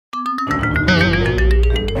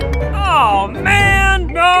Oh man,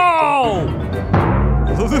 no!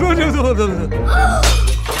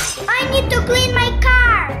 I need to clean my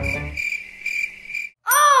car.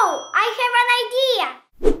 Oh, I have an idea.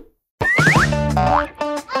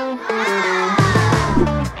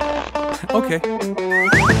 Okay.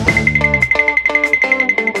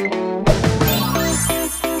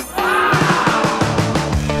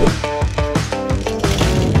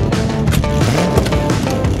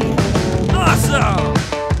 Awesome!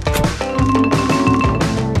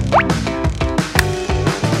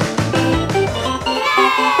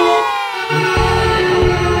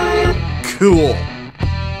 Cool.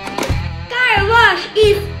 Car wash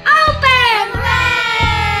is open!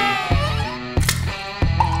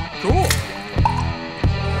 Cool.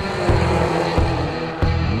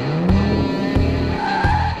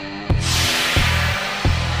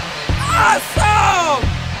 Awesome!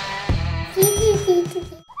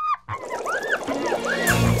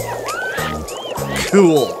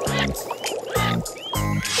 Cool.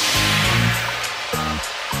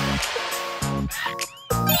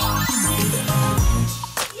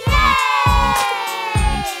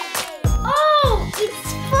 Oh,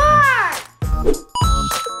 it's far!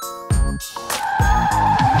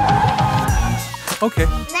 Okay.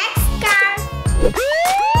 Next car.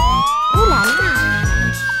 Ooh la la.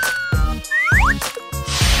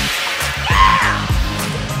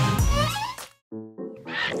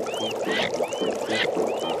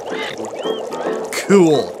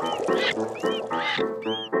 Cool.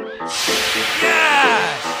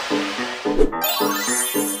 Yes!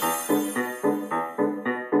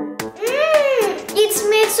 It's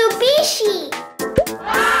Mitsubishi.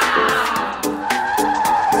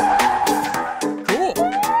 Cool.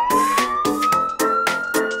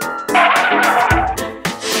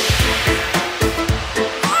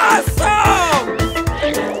 Awesome!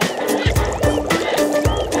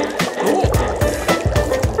 Cool.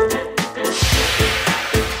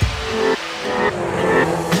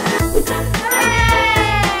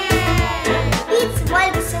 It's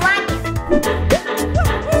Volkswagen.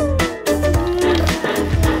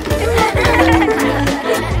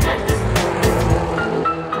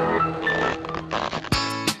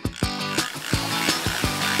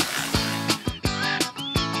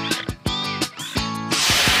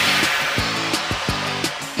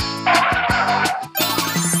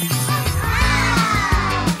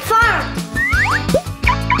 Ford.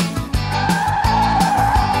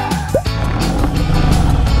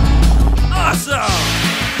 Awesome!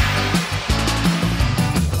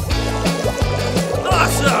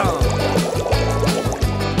 Awesome!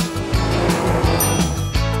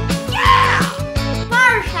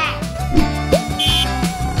 Perfect.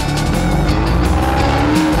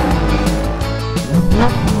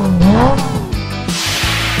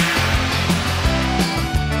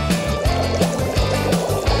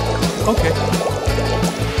 Okay.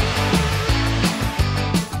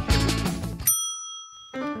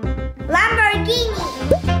 Lamborghini.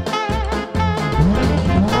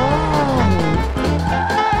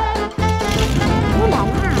 Ooh la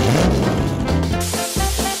la.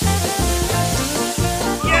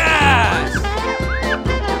 Yes!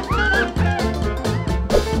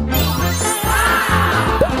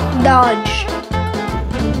 Dodge.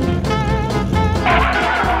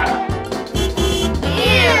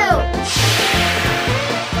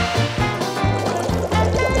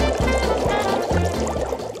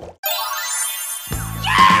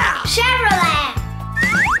 Chevrolet.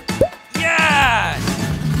 Yes!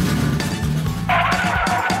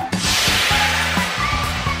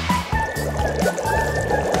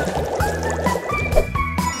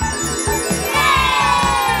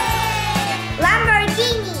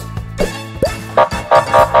 Lamborghini.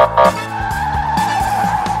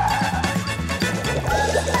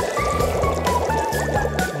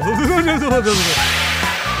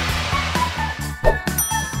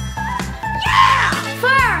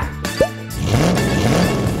 Ford.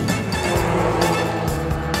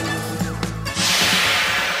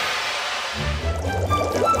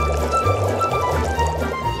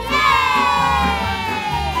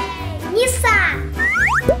 Nissan.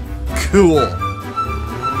 Cool.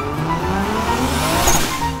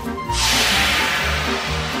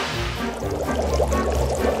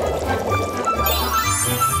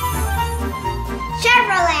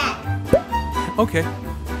 Chevrolet. Okay.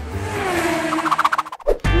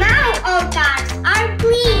 Now all cars are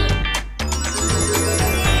clean.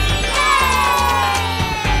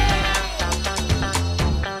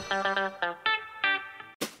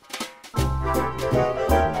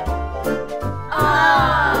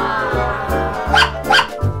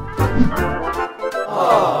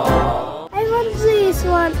 Oh.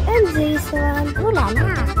 And this one. Ooh la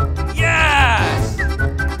la. Yes!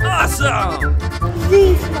 Awesome!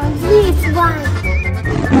 This one, this one.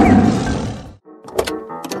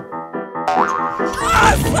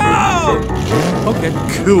 Awesome! Okay,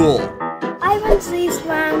 cool. I want this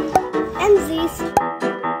one. And this.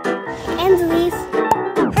 And this.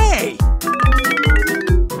 Hey!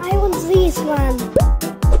 I want this one.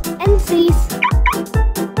 And this.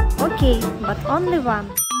 Okay, but only one.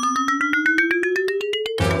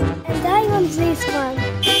 And I want this one.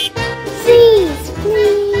 This,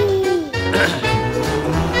 please.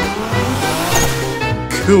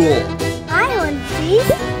 Cool. I want this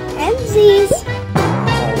and this.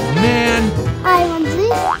 Oh, man. I want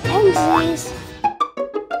this and this.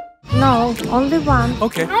 No, only one.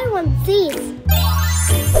 Okay. I want this.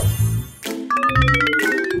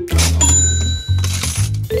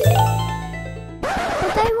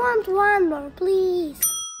 But I want one more, please.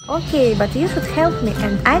 Okay, but you should help me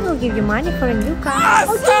and I will give you money for a new car.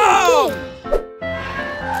 Awesome!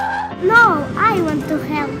 No, I want to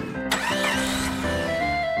help.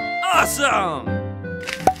 Awesome!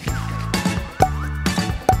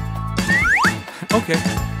 Okay.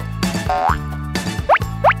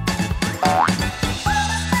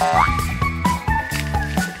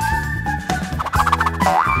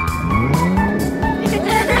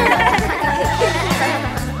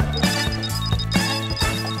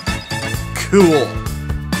 Cool.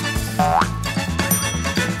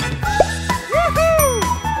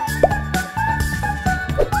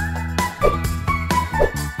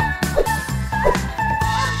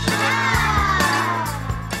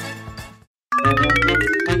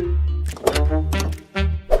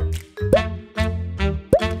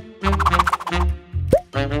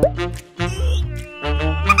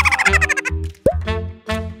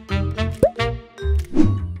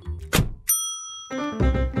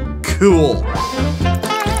 Cool.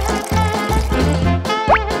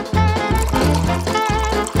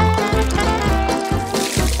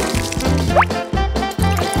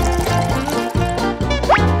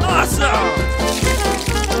 Awesome.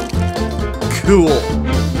 Cool.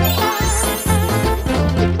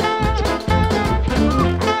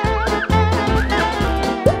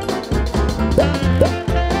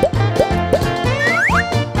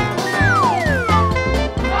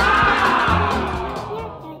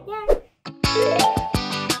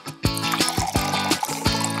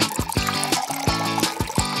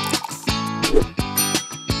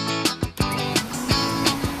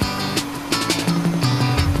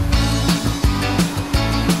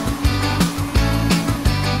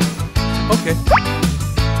 Okay.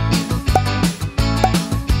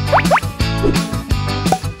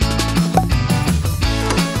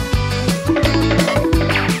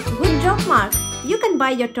 Good job, Mark. You can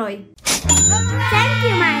buy your toy. Thank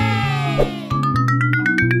you, Mom.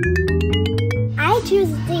 I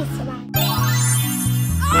choose this one.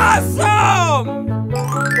 Awesome!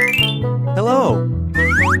 Hello.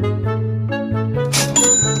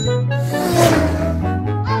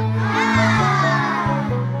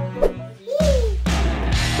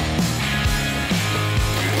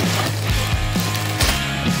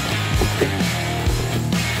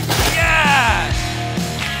 Yes!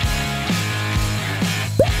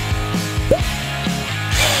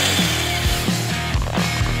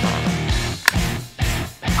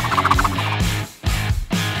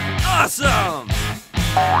 Awesome!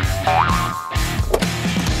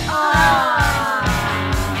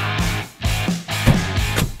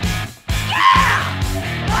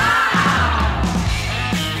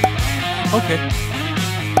 Okay.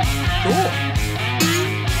 Cool.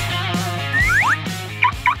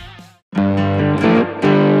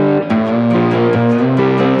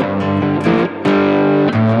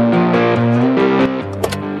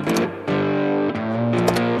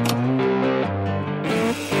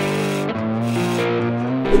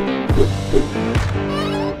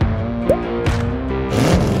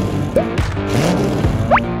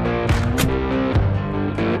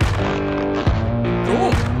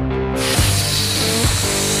 Cool.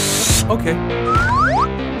 Okay.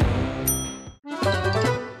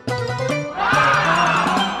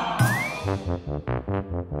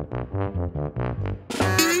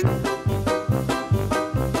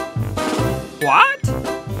 What?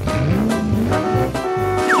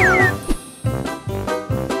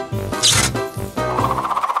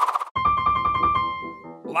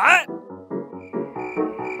 What?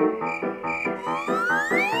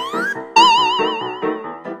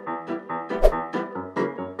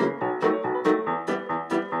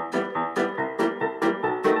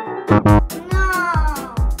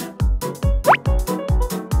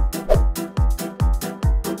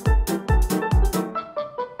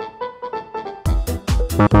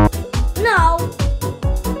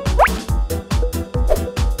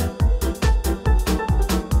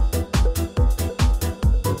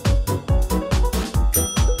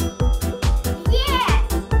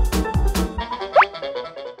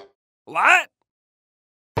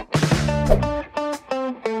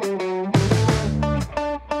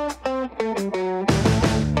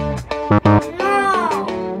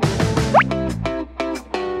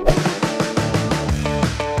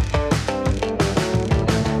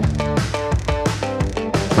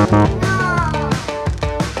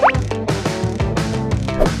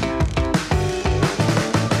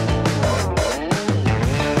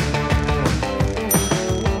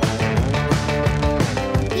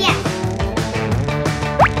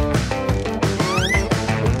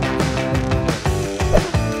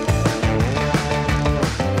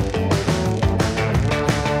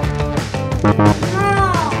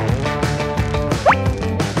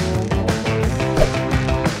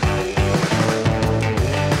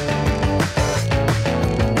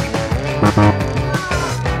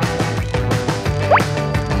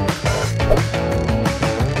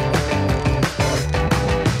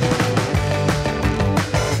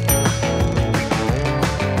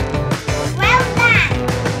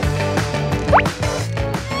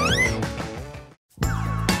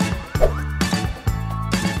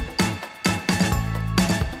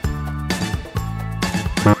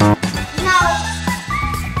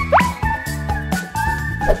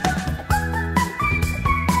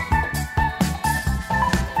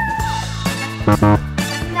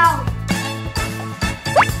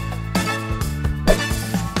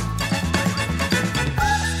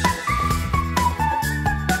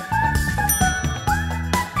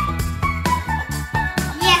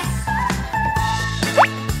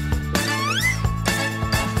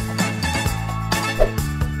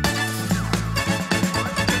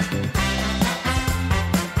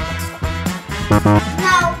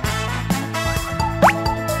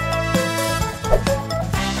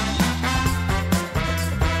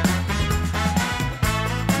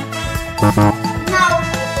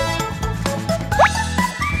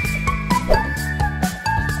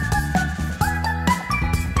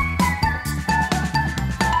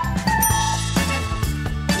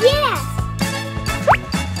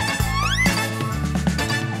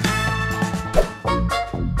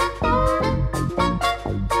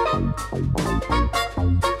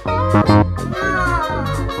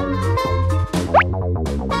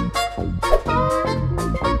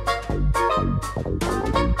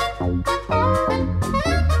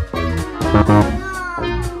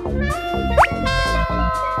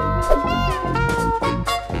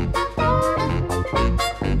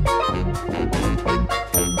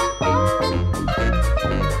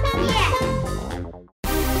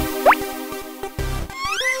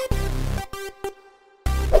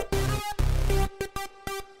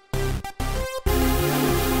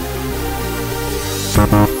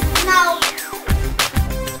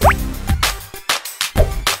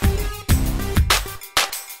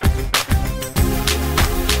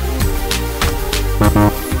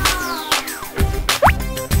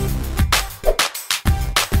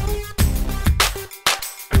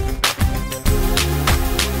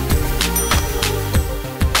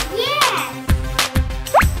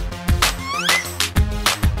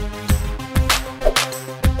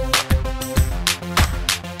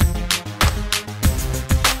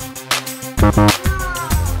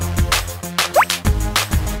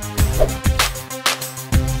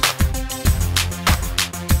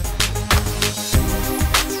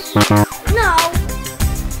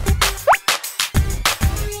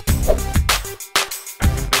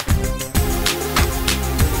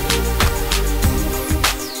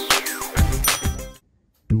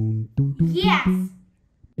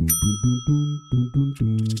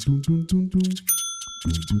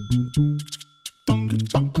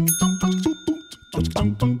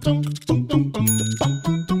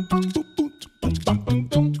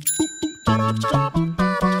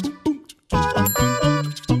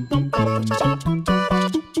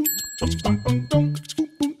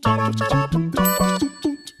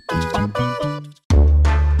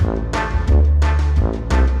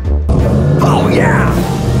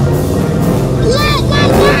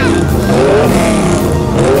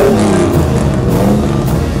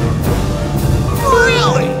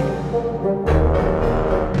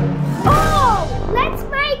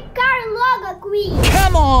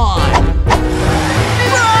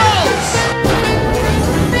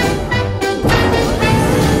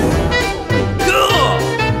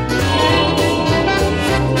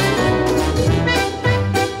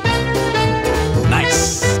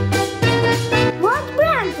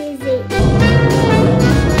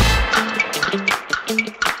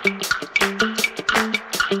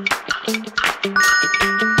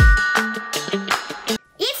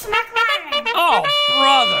 Oh,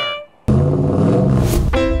 brother!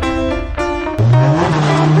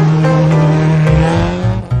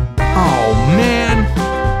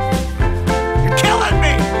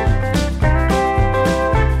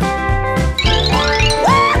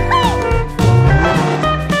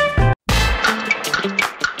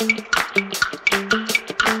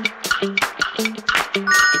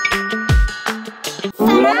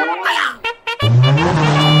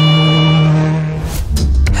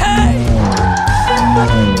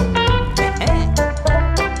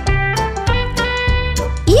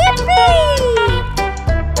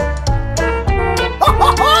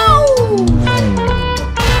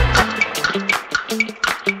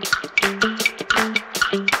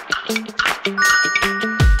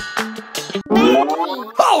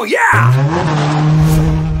 Oh, yeah!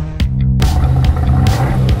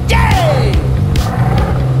 Yay!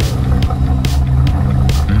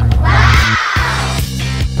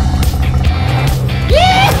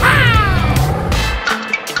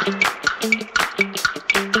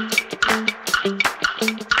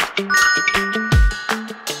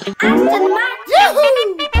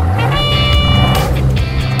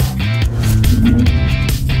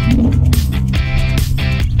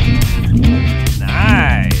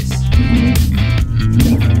 Nice!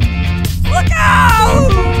 Look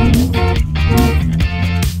out!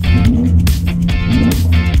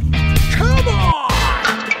 Come on!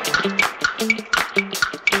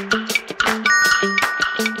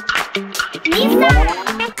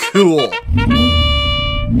 Cool!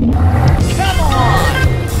 Come on!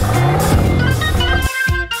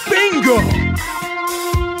 Bingo!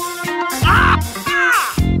 Ah!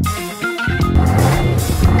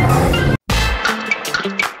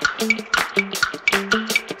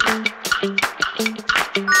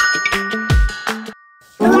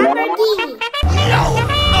 Lamborghini.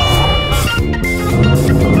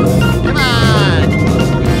 Come on!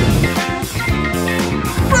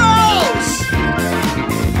 Rose!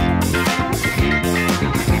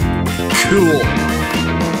 Cool!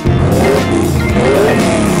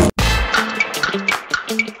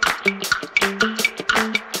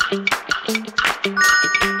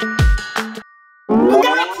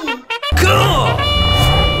 Bugatti. Cool!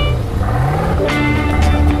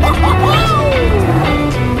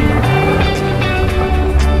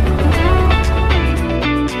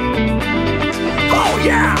 Oh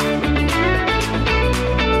yeah!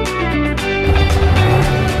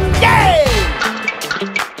 Yay!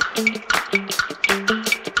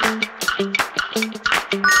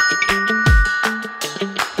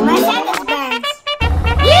 Mercedes-Benz.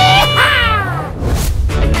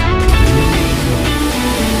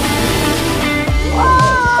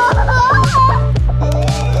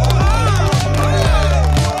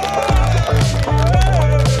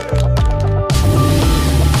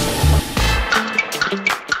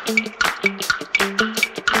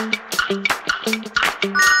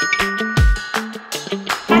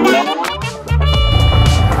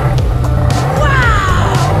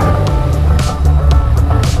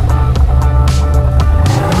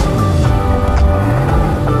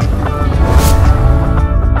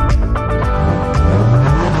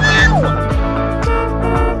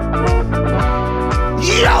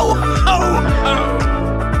 Yo ho ho!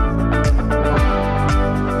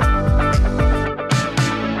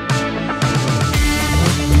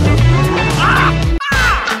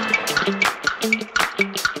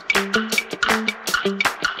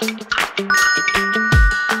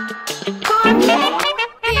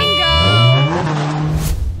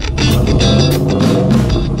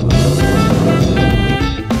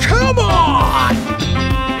 Come on!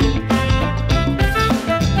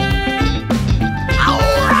 All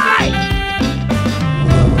right!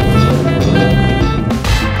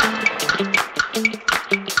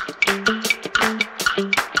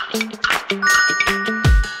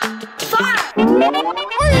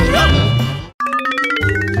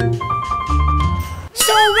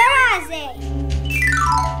 So where are they?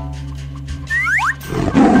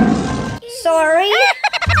 Sorry.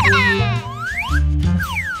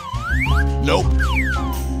 Nope.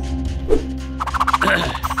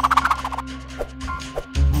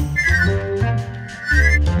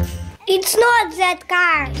 It's not that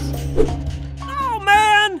cars. Oh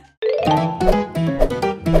man!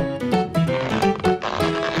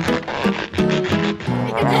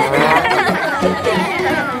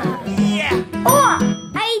 Yeah! Oh,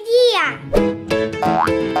 idea.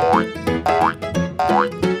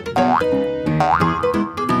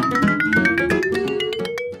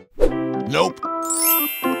 Nope.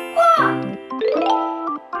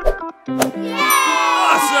 Yeah.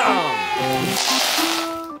 Awesome!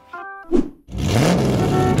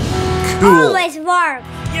 Cool! Always work.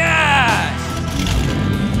 Yes!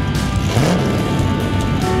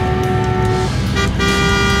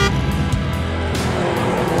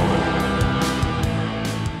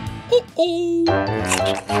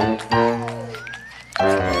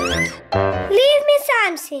 Leave me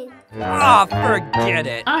something. Oh, forget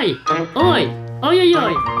it. Ai, oi, oi, oi,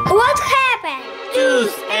 oi. What happened?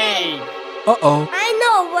 Choose A. Uh-oh. I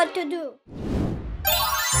know what to do.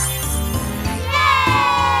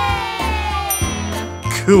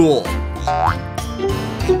 Cool.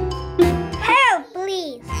 Help,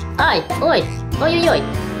 please. Ai, oi, oi, oi, oi.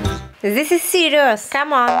 This is serious.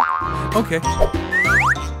 Come on. Okay.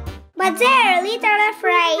 But they're a little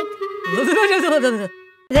afraid.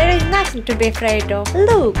 There is nothing to be afraid of.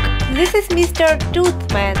 Look, this is Mr.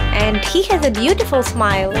 Toothman, and he has a beautiful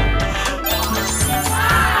smile.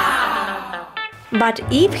 But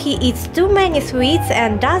if he eats too many sweets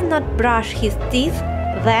and does not brush his teeth,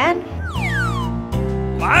 then...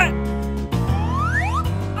 What?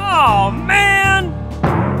 Oh, man!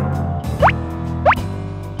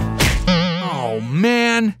 Oh,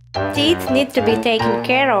 man! teeth need to be taken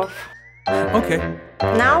care of. Okay.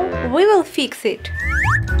 Now we will fix it.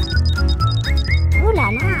 Ooh la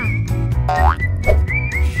la.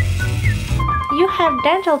 You have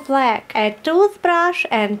dental plaque. A toothbrush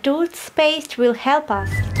and toothpaste will help us.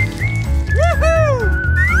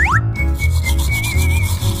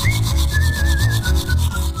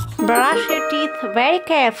 Brush your teeth very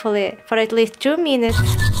carefully for at least 2 minutes.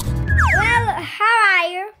 Well, how are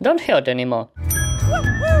you? Don't hurt anymore.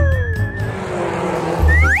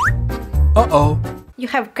 Uh-oh. You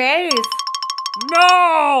have caries.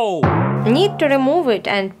 No! Need to remove it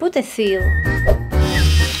and put a seal.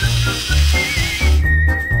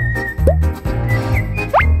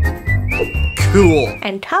 Cool.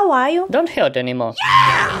 And how are you? Don't hurt anymore.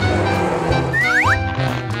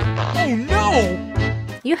 Oh, no!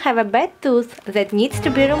 You have a bad tooth that needs to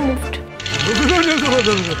be removed.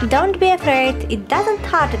 Don't be afraid, it doesn't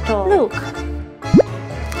hurt at all. Look.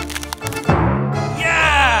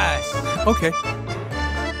 Yes! Okay.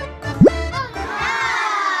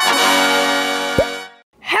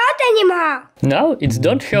 Hurt anymore? No, it's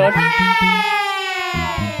don't hurt.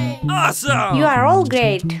 Awesome! You are all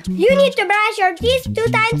great. You need to brush your teeth 2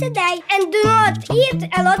 times a day and do not eat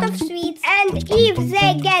a lot of sweets. And if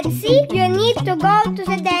they get sick, you need to go to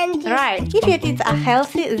the dentist. Right, if your teeth are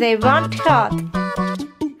healthy, they won't hurt.